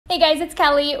Hey guys, it's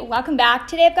Kelly. Welcome back.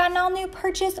 Today I've got an all new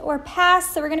purchase or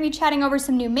pass, so we're going to be chatting over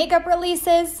some new makeup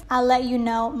releases. I'll let you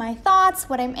know my thoughts,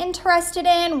 what I'm interested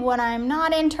in, what I'm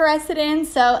not interested in,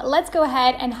 so let's go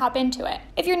ahead and hop into it.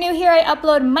 If you're new here, I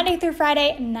upload Monday through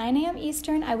Friday, 9 a.m.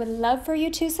 Eastern. I would love for you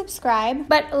to subscribe,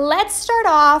 but let's start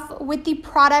off with the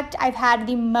product I've had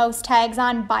the most tags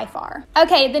on by far.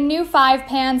 Okay, the new 5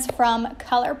 pans from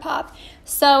ColourPop.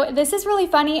 So this is really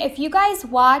funny. If you guys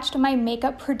watched my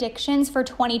makeup predictions for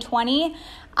 2020,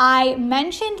 I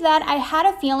mentioned that I had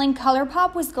a feeling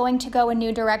ColourPop was going to go a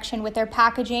new direction with their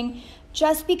packaging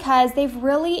just because they've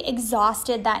really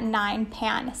exhausted that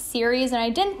 9-pan series, and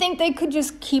I didn't think they could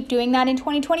just keep doing that in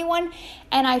 2021,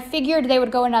 and I figured they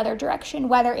would go another direction,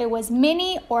 whether it was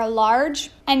mini or large.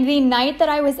 And the night that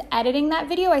I was editing that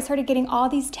video, I started getting all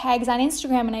these tags on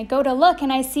Instagram, and I go to look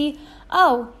and I see,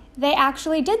 oh, they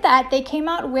actually did that. They came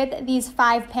out with these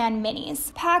 5-pan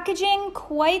minis. Packaging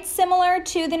quite similar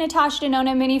to the Natasha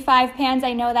Denona mini 5 pans.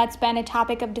 I know that's been a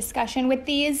topic of discussion with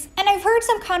these. And I've heard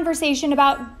some conversation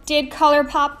about, did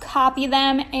ColourPop copy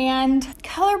them? And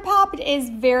ColourPop is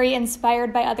very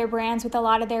inspired by other brands with a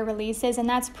lot of their releases, and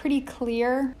that's pretty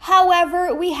clear.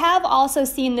 However, we have also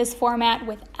seen this format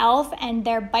with e.l.f. and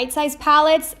their bite-sized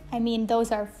palettes. I mean,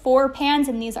 those are 4 pans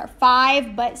and these are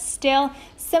 5, but still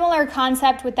similar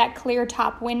concept with that clear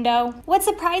top window. What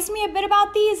surprised me a bit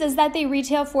about these is that they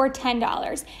retail for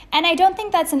 $10. And I don't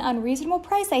think that's an unreasonable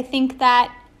price. I think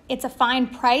that it's a fine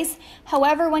price.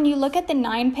 However, when you look at the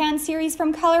 9-pan series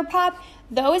from ColourPop,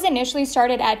 those initially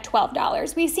started at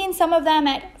 $12. We've seen some of them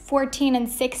at $14 and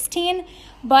 $16,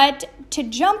 but to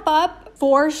jump up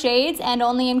 4 shades and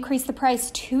only increase the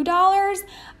price $2,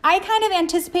 I kind of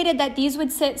anticipated that these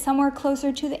would sit somewhere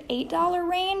closer to the $8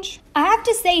 range. I have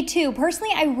to say too,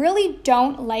 personally, I really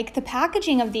don't like the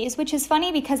packaging of these, which is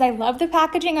funny because I love the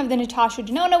packaging of the Natasha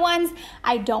Denona ones.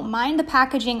 I don't mind the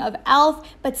packaging of e.l.f.,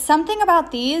 but something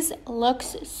about these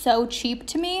looks so cheap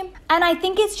to me. And I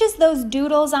think it's just those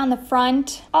doodles on the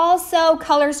front. Also,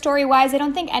 color story-wise, I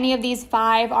don't think any of these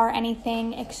 5 are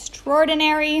anything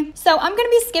extraordinary. So I'm gonna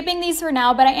be skipping these for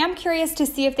now, but I am curious to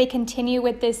see if they continue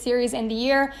with this series in the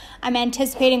year. I'm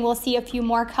anticipating we'll see a few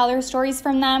more color stories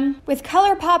from them. With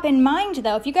ColourPop in mind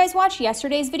though, if you guys watched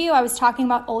yesterday's video, I was talking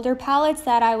about older palettes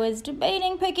that I was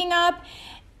debating picking up,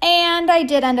 and I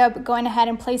did end up going ahead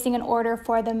and placing an order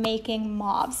for the Making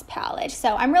Mauves palette.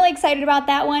 So I'm really excited about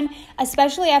that one,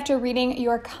 especially after reading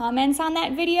your comments on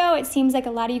that video. It seems like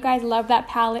a lot of you guys love that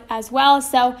palette as well.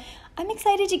 So I'm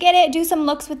excited to get it, do some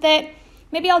looks with it.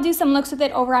 Maybe I'll do some looks with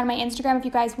it over on my Instagram if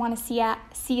you guys want to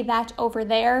see that over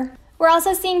there. We're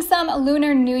also seeing some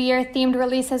Lunar New Year themed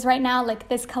releases right now, like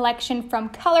this collection from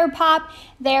ColourPop.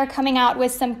 They're coming out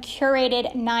with some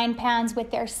curated 9 pans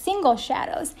with their single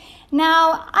shadows.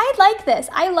 Now, I like this.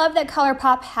 I love that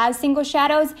ColourPop has single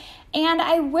shadows, and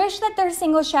I wish that their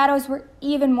single shadows were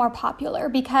even more popular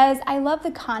because I love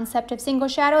the concept of single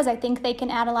shadows. I think they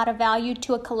can add a lot of value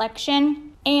to a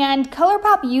collection. And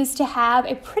ColourPop used to have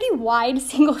a pretty wide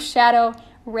single shadow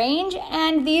range,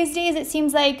 and these days it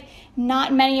seems like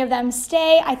not many of them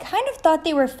stay. I kind of thought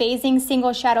they were phasing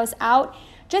single shadows out.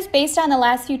 Just based on the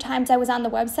last few times I was on the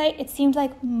website, it seems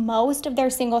like most of their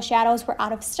single shadows were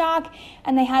out of stock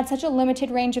and they had such a limited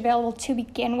range available to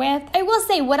begin with. I will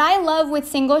say what I love with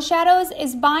single shadows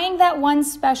is buying that one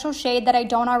special shade that I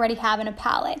don't already have in a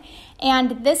palette.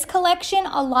 And this collection,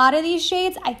 a lot of these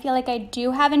shades, I feel like I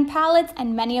do have in palettes,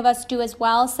 and many of us do as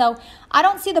well. So I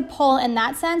don't see the pull in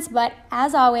that sense, but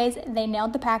as always, they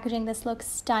nailed the packaging. This looks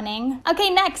stunning. Okay,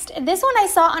 next, this one I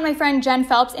saw on my friend Jen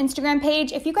Phelps' Instagram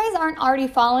page. If you guys aren't already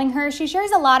following her, she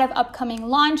shares a lot of upcoming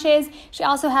launches. She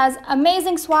also has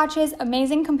amazing swatches,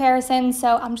 amazing comparisons.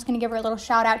 So I'm just gonna give her a little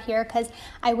shout out here because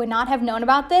I would not have known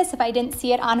about this if I didn't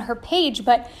see it on her page.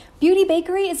 But Beauty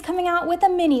Bakerie is coming out with a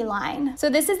mini line. So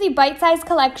this is the bite-sized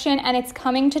collection and it's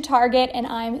coming to Target, and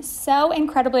I'm so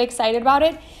incredibly excited about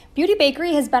it. Beauty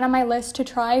Bakerie has been on my list to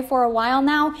try for a while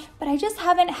now, but I just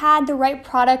haven't had the right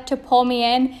product to pull me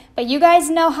in. But you guys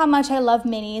know how much I love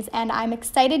minis, and I'm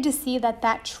excited to see that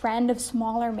that trend of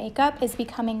smaller makeup is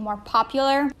becoming more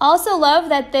popular. Also love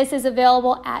that this is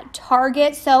available at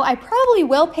Target, so I probably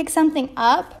will pick something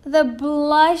up. The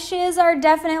blushes are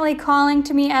definitely calling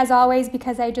to me as always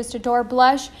because I just adore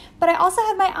blush, but I also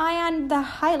have my eye on the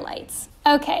highlights.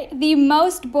 Okay, the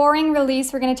most boring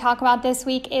release we're going to talk about this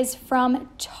week is from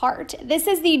Tarte. This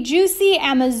is the Juicy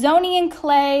Amazonian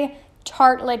Clay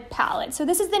Tartelette palette. So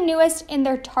this is the newest in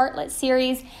their Tartelette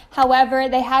series. However,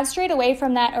 they have strayed away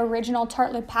from that original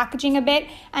Tartelette packaging a bit,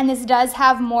 and this does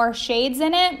have more shades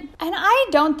in it. And I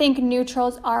don't think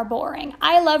neutrals are boring.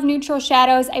 I love neutral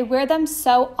shadows. I wear them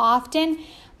so often.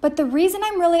 But the reason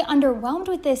I'm really underwhelmed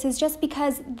with this is just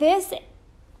because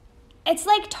it's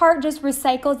like Tarte just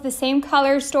recycles the same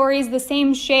color stories, the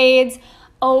same shades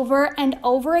over and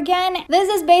over again. This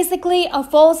is basically a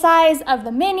full size of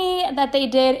the mini that they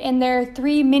did in their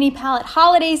 3 mini palette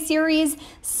holiday series.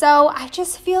 So I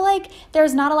just feel like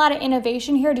there's not a lot of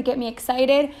innovation here to get me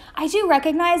excited. I do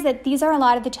recognize that these are a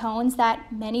lot of the tones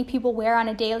that many people wear on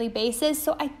a daily basis,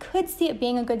 so I could see it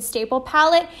being a good staple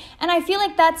palette, and I feel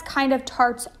like that's kind of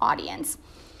Tarte's audience.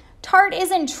 Tarte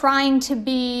isn't trying to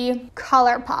be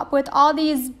ColourPop with all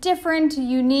these different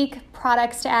unique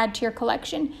products to add to your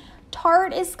collection.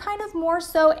 Tarte is kind of more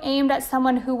so aimed at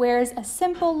someone who wears a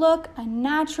simple look, a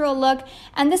natural look,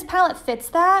 and this palette fits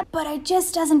that, but it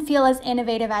just doesn't feel as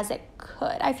innovative as it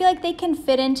could. I feel like they can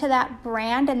fit into that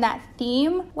brand and that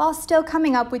theme while still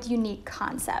coming up with unique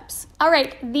concepts. All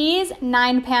right, these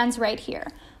 9 pans right here.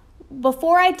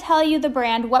 Before I tell you the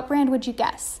brand, what brand would you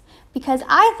guess? Because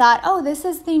I thought, oh, this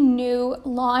is the new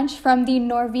launch from the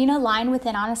Norvina line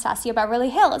within Anastasia Beverly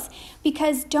Hills.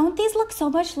 Because don't these look so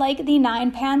much like the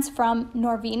 9 pans from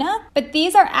Norvina? But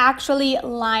these are actually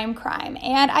Lime Crime,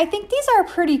 and I think these are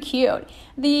pretty cute.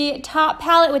 The top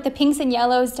palette with the pinks and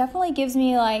yellows definitely gives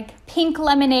me like pink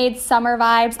lemonade summer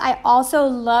vibes. I also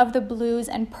love the blues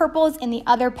and purples in the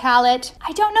other palette.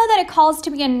 I don't know that it calls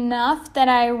to be enough that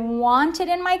I want it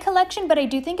in my collection, but I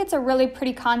do think it's a really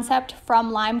pretty concept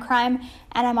from Lime Crime,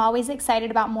 and I'm always excited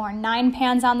about more 9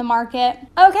 pans on the market.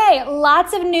 Okay,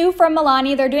 lots of new from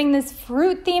Milani. They're doing this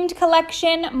fruit-themed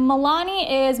collection.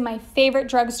 Milani is my favorite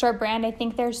drugstore brand. I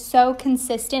think they're so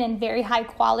consistent and very high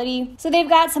quality. So they've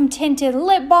got some tinted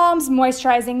lip balms,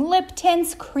 moisturizing lip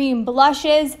tints, cream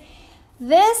blushes.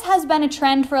 This has been a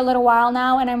trend for a little while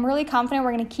now, and I'm really confident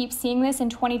we're gonna keep seeing this in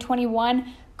 2021.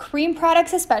 Cream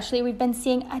products especially, we've been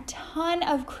seeing a ton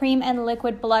of cream and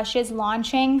liquid blushes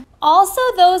launching. Also,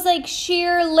 those like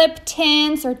sheer lip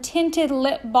tints or tinted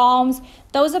lip balms,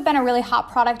 those have been a really hot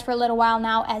product for a little while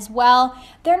now as well.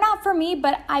 They're not for me,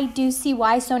 but I do see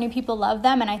why so many people love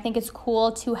them, and I think it's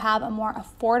cool to have a more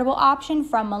affordable option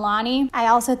from Milani. I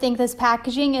also think this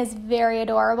packaging is very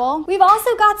adorable. We've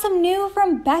also got some new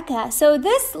from Becca. So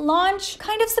this launch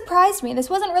kind of surprised me. This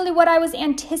wasn't really what I was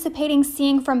anticipating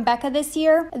seeing from Becca this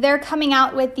year. They're coming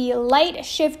out with the Light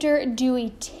Shifter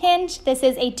Dewy Tint. This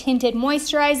is a tinted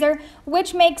moisturizer,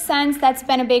 which makes sense. That's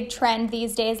been a big trend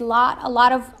these days. A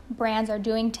lot of brands are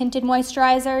doing tinted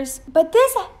moisturizers. But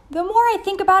this, the more I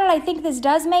think about it, I think this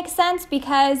does make sense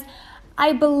because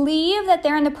I believe that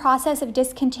they're in the process of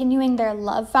discontinuing their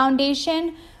Love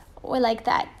Foundation, or like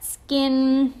that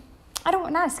skin,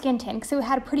 not a skin tint, because it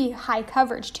had a pretty high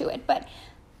coverage to it, but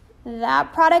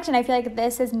that product, and I feel like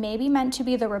this is maybe meant to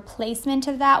be the replacement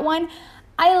of that one.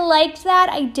 I liked that.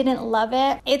 I didn't love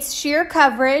it. It's sheer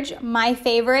coverage, my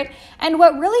favorite, and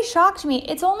what really shocked me,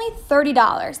 it's only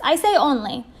 $30. I say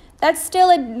only. That's still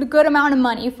a good amount of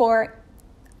money for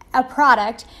a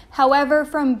product. However,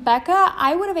 from Becca,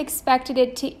 I would have expected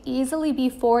it to easily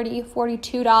be $40,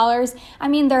 $42. I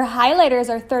mean, their highlighters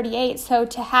are $38, so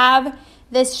to have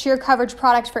this sheer coverage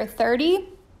product for $30,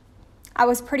 I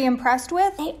was pretty impressed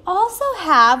with. They also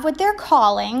have what they're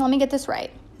calling, let me get this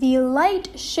right, the Light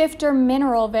Shifter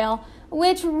Mineral Veil,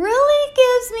 which really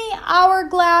gives me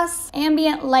Hourglass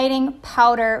ambient lighting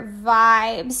powder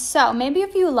vibes. So maybe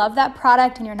if you love that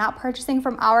product and you're not purchasing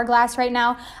from Hourglass right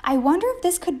now, I wonder if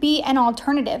this could be an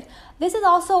alternative. This is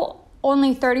also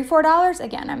only $34.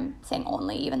 Again, I'm saying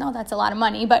only, even though that's a lot of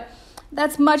money, but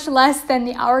that's much less than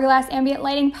the Hourglass ambient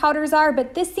lighting powders are,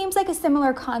 but this seems like a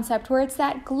similar concept where it's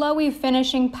that glowy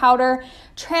finishing powder,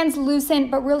 translucent,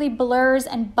 but really blurs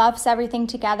and buffs everything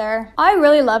together. I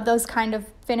really love those kind of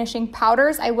finishing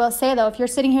powders. I will say though, if you're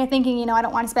sitting here thinking, you know, I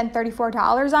don't want to spend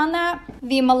 $34 on that,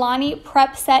 the Milani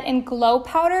Prep Set and Glow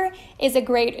Powder is a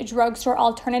great drugstore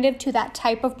alternative to that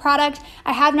type of product.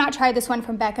 I have not tried this one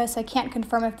from Becca, so I can't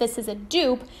confirm if this is a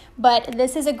dupe, but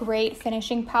this is a great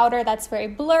finishing powder that's very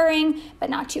blurring, but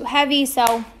not too heavy,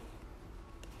 so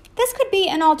this could be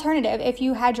an alternative if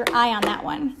you had your eye on that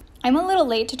one. I'm a little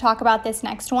late to talk about this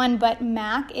next one, but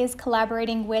MAC is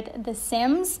collaborating with The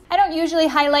Sims. I don't usually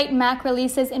highlight MAC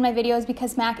releases in my videos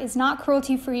because MAC is not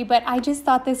cruelty-free, but I just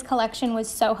thought this collection was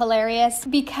so hilarious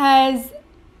because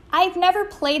I've never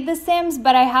played The Sims,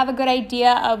 but I have a good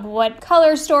idea of what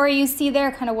color story you see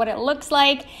there, kind of what it looks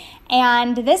like.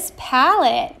 And this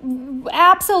palette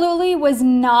absolutely was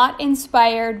not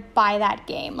inspired by that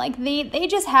game. Like they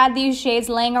just had these shades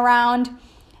laying around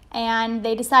and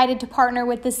they decided to partner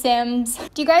with The Sims.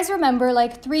 Do you guys remember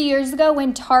like 3 years ago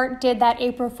when Tarte did that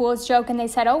April Fool's joke and they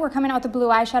said, oh, we're coming out with a blue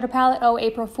eyeshadow palette, oh,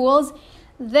 April Fool's?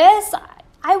 This,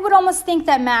 I would almost think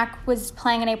that MAC was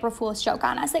playing an April Fool's joke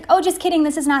on us. Like, oh, just kidding,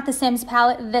 this is not the Sims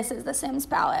palette, this is the Sims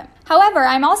palette. However,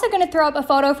 I'm also going to throw up a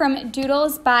photo from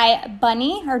Doodles by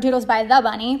Bunny, or Doodles by the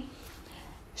Bunny.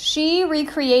 She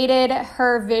recreated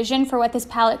her vision for what this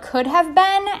palette could have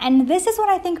been, and this is what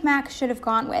I think MAC should have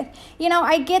gone with. You know,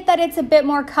 I get that it's a bit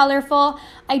more colorful.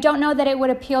 I don't know that it would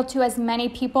appeal to as many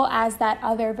people as that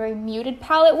other very muted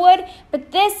palette would,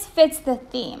 but this fits the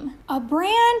theme. A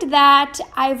brand that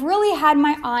I've really had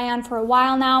my eye on for a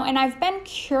while now, and I've been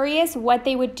curious what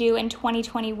they would do in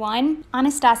 2021,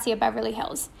 Anastasia Beverly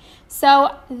Hills.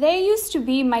 So they used to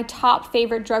be my top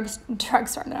favorite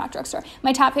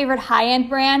my top favorite high-end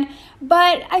brand,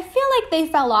 but I feel like they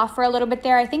fell off for a little bit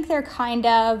there. I think they're kind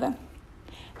of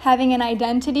having an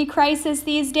identity crisis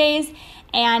these days,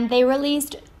 and they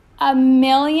released 1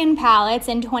 million palettes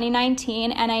in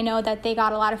 2019, and I know that they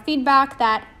got a lot of feedback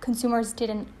that consumers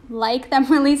didn't like them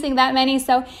releasing that many,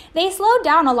 so they slowed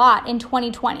down a lot in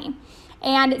 2020.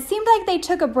 And it seemed like they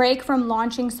took a break from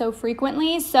launching so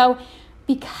frequently, so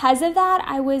because of that,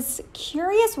 I was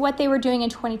curious what they were doing in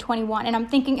 2021, and I'm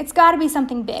thinking it's got to be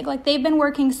something big. Like, they've been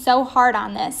working so hard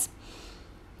on this.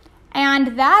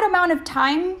 And that amount of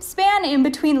time span in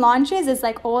between launches is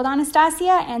like old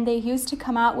Anastasia, and they used to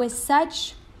come out with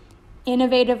such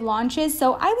innovative launches.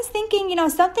 So I was thinking, you know,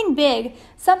 something big,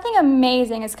 something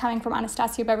amazing is coming from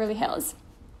Anastasia Beverly Hills.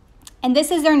 And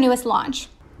this is their newest launch.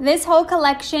 This whole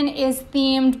collection is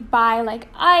themed by like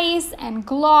ice and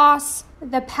gloss.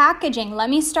 The packaging,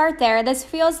 let me start there. This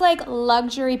feels like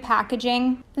luxury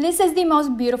packaging. This is the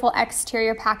most beautiful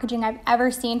exterior packaging I've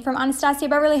ever seen from Anastasia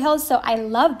Beverly Hills, so I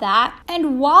love that.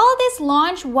 And while this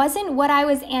launch wasn't what I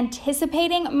was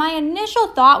anticipating, my initial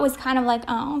thought was kind of like,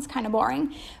 oh, it's kind of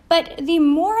boring. But the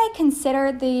more I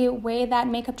consider the way that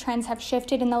makeup trends have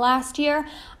shifted in the last year,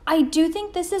 I do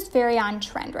think this is very on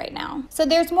trend right now. So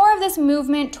there's more of this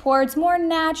movement towards more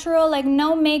natural, like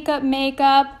no makeup,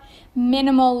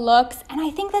 minimal looks, and I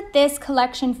think that this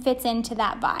collection fits into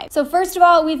that vibe. So first of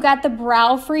all, we've got the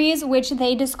Brow Freeze, which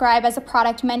they describe as a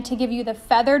product meant to give you the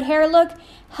feathered hair look.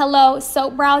 Hello,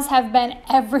 soap brows have been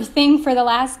everything for the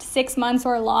last 6 months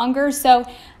or longer, so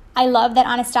I love that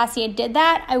Anastasia did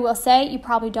that. I will say you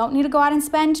probably don't need to go out and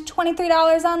spend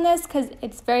 $23 on this because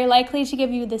it's very likely to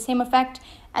give you the same effect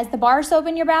as the bar soap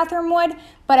in your bathroom would,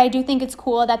 but I do think it's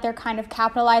cool that they're kind of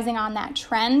capitalizing on that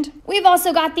trend. We've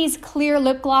also got these clear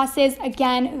lip glosses,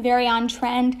 again, very on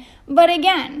trend, but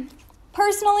again,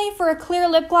 personally, for a clear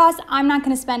lip gloss, I'm not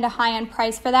going to spend a high-end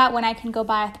price for that when I can go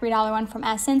buy a $3 one from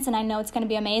Essence and I know it's going to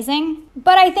be amazing.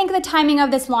 But I think the timing of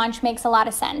this launch makes a lot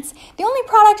of sense. The only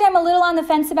product I'm a little on the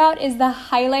fence about is the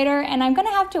highlighter, and I'm going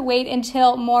to have to wait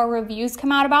until more reviews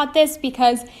come out about this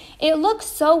because it looks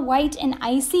so white and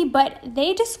icy, but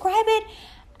they describe it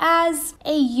as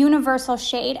a universal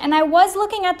shade. And I was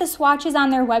looking at the swatches on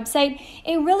their website.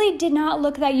 It really did not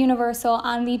look that universal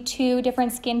on the 2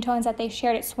 different skin tones that they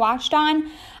shared it swatched on.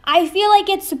 I feel like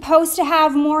it's supposed to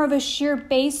have more of a sheer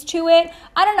base to it.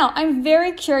 I don't know, I'm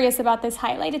very curious about this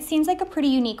highlight. It seems like a pretty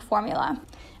unique formula.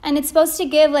 And it's supposed to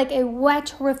give like a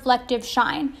wet, reflective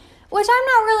shine, which I'm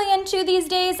not really into these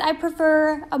days. I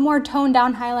prefer a more toned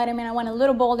down highlight. I mean, I went a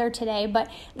little bolder today, but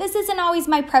this isn't always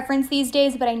my preference these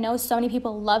days, but I know so many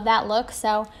people love that look.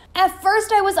 So at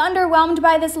first I was underwhelmed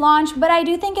by this launch, but I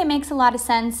do think it makes a lot of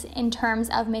sense in terms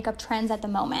of makeup trends at the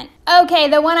moment. Okay,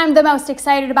 the one I'm the most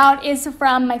excited about is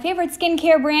from my favorite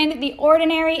skincare brand, The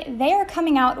Ordinary. They are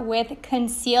coming out with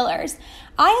concealers.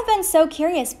 I have been so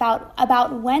curious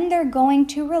about when they're going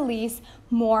to release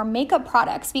more makeup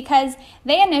products because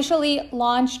they initially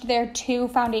launched their 2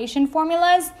 foundation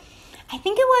formulas. I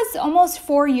think it was almost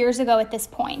 4 years ago at this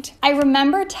point. I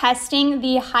remember testing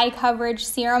the high coverage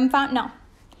serum because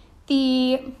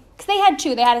they had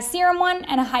 2. They had a serum one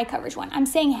and a high coverage one. I'm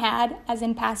saying had as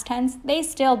in past tense. They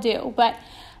still do, but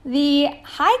the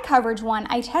high coverage one,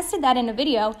 I tested that in a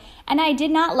video and I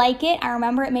did not like it. I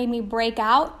remember it made me break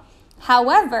out.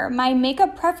 However, my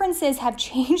makeup preferences have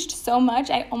changed so much,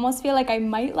 I almost feel like I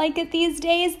might like it these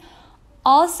days.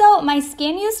 Also, my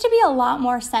skin used to be a lot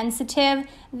more sensitive.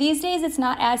 These days, it's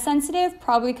not as sensitive,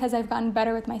 probably because I've gotten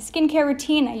better with my skincare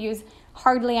routine. I use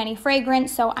hardly any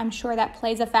fragrance, so I'm sure that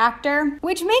plays a factor,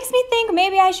 which makes me think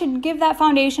maybe I should give that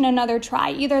foundation another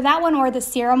try. Either that one or the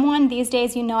serum one. These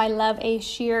days, you know I love a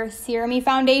sheer serum-y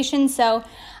foundation, so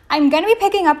I'm going to be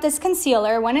picking up this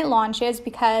concealer when it launches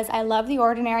because I love The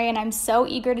Ordinary and I'm so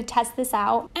eager to test this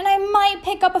out. And I might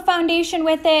pick up a foundation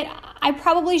with it. I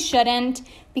probably shouldn't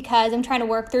because I'm trying to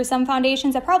work through some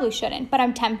foundations. I probably shouldn't, but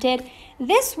I'm tempted.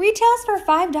 This retails for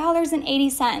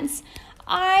 $5.80.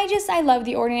 I love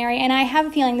The Ordinary and I have a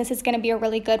feeling this is going to be a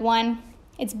really good one.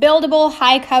 It's buildable,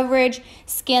 high coverage,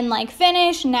 skin-like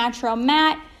finish, natural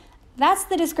matte. That's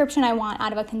the description I want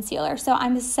out of a concealer, so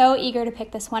I'm so eager to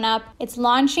pick this one up. It's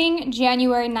launching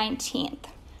January 19th.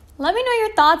 Let me know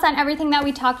your thoughts on everything that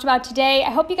we talked about today.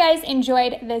 I hope you guys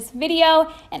enjoyed this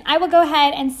video, and I will go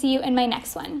ahead and see you in my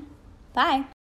next one. Bye.